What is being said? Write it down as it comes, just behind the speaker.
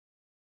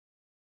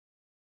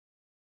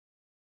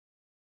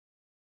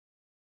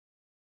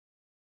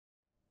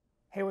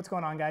Hey, what's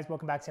going on, guys?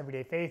 Welcome back to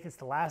Everyday Faith. It's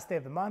the last day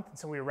of the month, and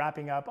so we're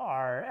wrapping up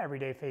our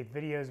Everyday Faith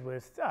videos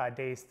with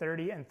days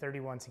 30 and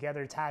 31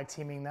 together, tag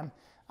teaming them.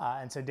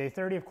 And so day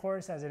 30, of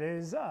course, as it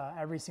is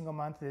every single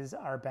month, is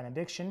our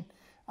benediction.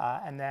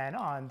 And then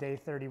on day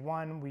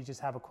 31, we just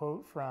have a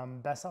quote from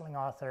best-selling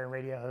author and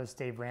radio host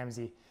Dave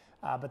Ramsey.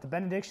 But the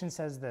benediction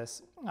says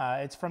this.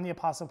 It's from the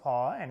Apostle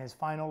Paul and his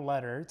final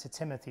letter to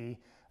Timothy,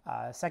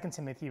 2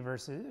 Timothy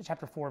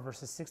chapter 4,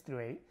 verses 6 through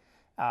 8.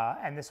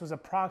 And this was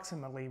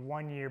approximately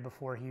 1 year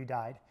before he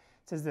died.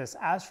 It says this: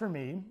 "As for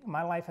me,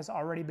 my life has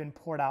already been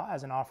poured out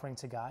as an offering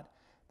to God.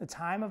 The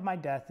time of my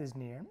death is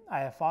near. I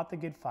have fought the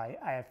good fight.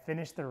 I have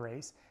finished the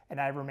race, and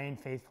I have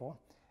remained faithful.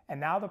 And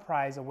now the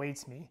prize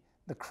awaits me,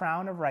 the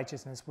crown of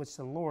righteousness, which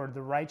the Lord,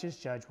 the righteous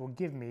judge, will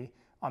give me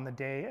on the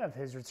day of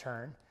his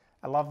return."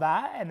 I love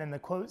that. And then the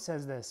quote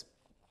says this: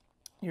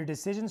 "Your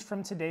decisions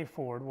from today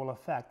forward will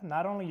affect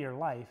not only your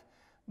life,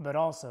 but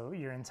also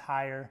your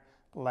entire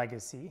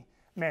legacy."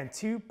 Man,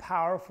 two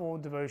powerful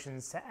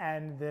devotions to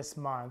end this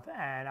month.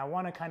 And I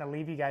want to kind of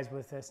leave you guys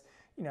with this.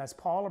 You know, as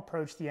Paul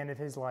approached the end of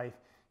his life,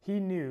 he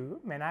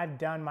knew, man, I've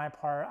done my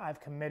part.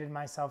 I've committed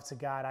myself to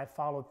God. I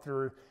followed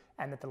through.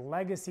 And that the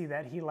legacy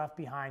that he left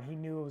behind, he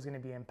knew it was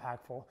going to be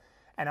impactful.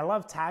 And I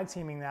love tag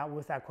teaming that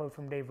with that quote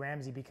from Dave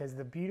Ramsey, because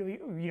the beauty,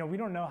 we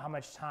don't know how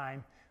much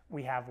time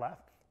we have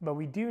left. But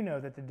we do know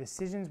that the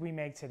decisions we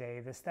make today,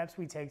 the steps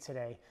we take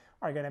today,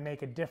 are going to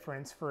make a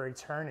difference for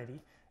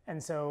eternity.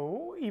 And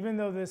so even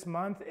though this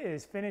month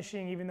is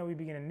finishing, even though we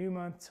begin a new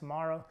month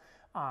tomorrow,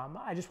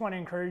 I just want to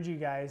encourage you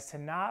guys to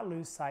not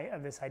lose sight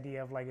of this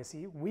idea of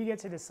legacy. We get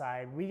to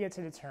decide, we get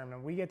to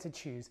determine, we get to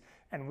choose,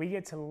 and we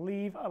get to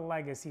leave a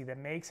legacy that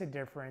makes a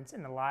difference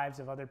in the lives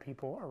of other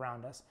people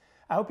around us.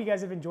 I hope you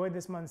guys have enjoyed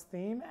this month's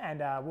theme, and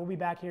we'll be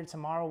back here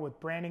tomorrow with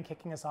Brandon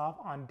kicking us off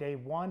on day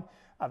 1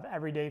 of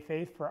Everyday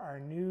Faith for our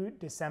new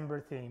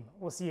December theme.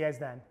 We'll see you guys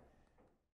then.